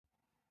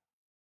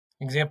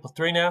Example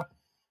 3 now.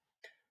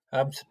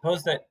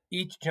 Suppose that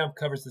each jump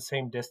covers the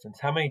same distance.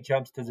 How many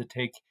jumps does it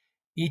take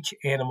each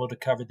animal to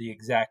cover the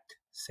exact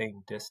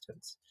same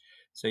distance?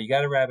 So you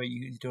got a rabbit,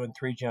 he's doing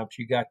 3 jumps.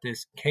 You got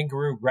this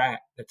kangaroo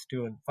rat that's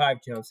doing 5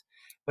 jumps.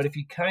 But if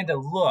you kind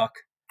of look,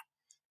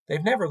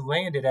 they've never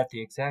landed at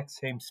the exact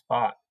same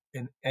spot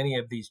in any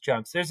of these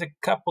jumps. There's a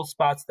couple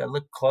spots that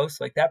look close,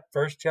 like that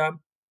first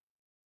jump.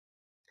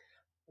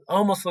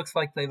 Almost looks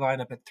like they line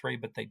up at 3,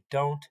 but they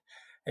don't.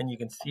 And you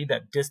can see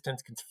that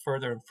distance gets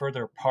further and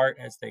further apart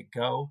as they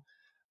go.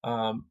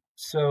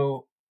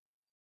 So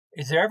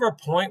is there ever a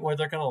point where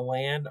they're going to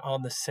land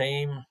on the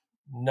same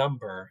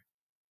number?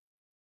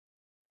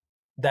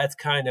 That's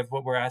kind of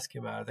what we're asking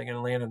about. Are they going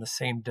to land on the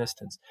same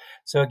distance?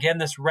 So again,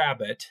 this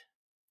rabbit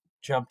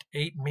jumped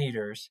 8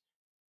 meters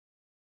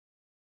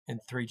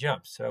in 3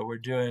 jumps. So we're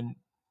doing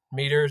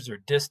meters or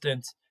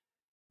distance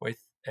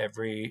with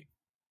every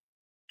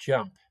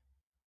jump.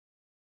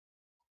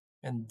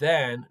 And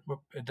then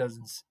it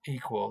doesn't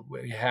equal.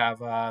 We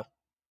have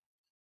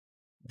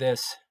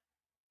this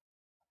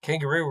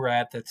kangaroo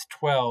rat that's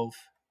 12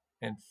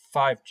 and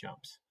 5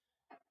 jumps.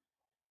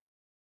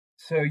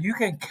 So you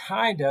can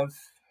kind of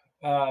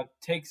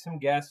take some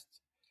guesses,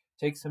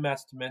 take some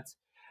estimates,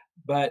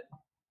 but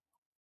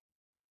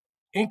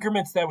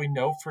increments that we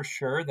know for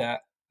sure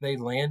that they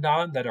land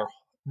on that are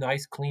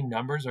nice clean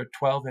numbers are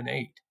 12 and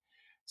 8.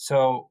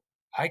 So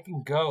I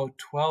can go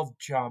 12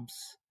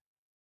 jumps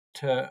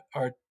to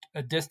or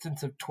a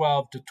distance of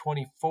 12 to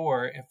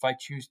 24 if I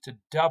choose to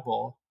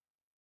double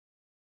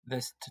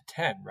this to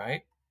 10,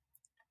 right?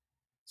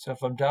 So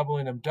if I'm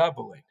doubling, I'm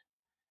doubling.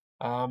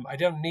 I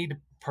don't need to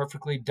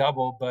perfectly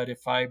double, but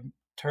if I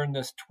turn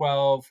this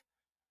 12,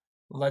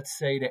 let's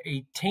say to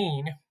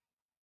 18,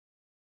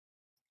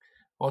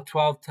 well,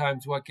 12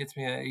 times what gets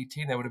me at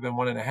 18? That would have been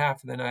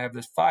 1.5. And then I have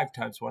this 5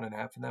 times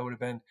 1.5, and that would have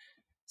been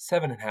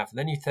 7.5. And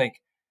then you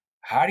think,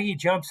 how do you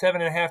jump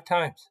 7.5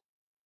 times?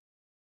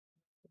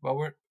 Well,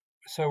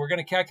 we're going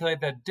to calculate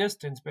that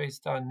distance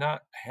based on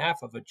not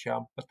half of a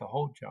jump, but the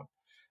whole jump.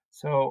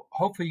 So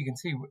hopefully you can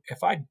see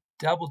if I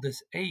double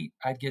this 8,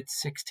 I'd get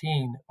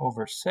 16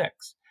 over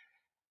 6.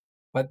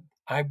 But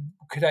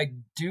could I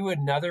do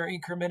another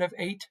increment of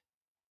 8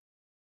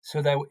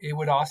 so that it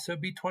would also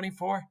be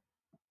 24?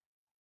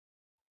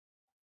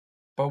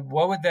 But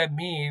what would that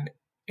mean?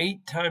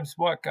 8 times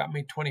what got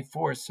me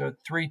 24? So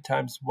 3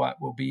 times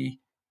what will be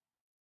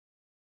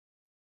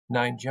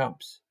 9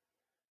 jumps.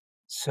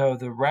 So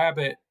the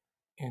rabbit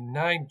in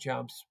 9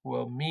 jumps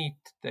will meet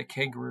the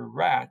kangaroo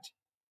rat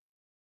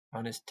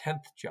on his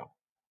 10th jump.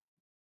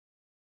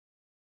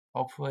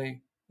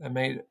 Hopefully that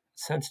made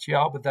sense to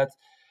y'all, but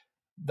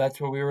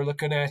that's what we were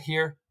looking at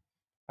here.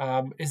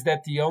 Is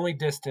that the only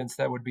distance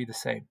that would be the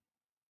same?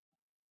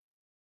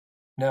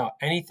 Now,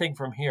 anything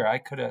from here, I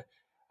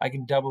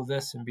can double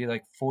this and be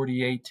like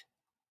 48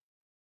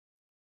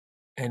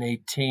 and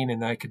 18,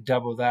 and I could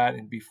double that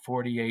and be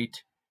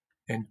 48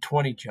 and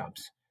 20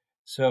 jumps.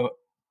 So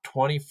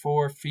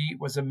 24 feet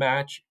was a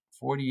match,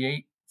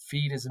 48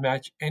 feet is a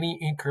match. Any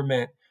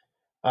increment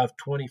of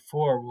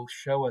 24 will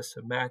show us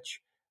a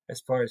match as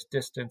far as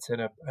distance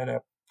and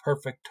a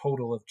perfect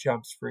total of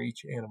jumps for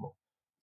each animal.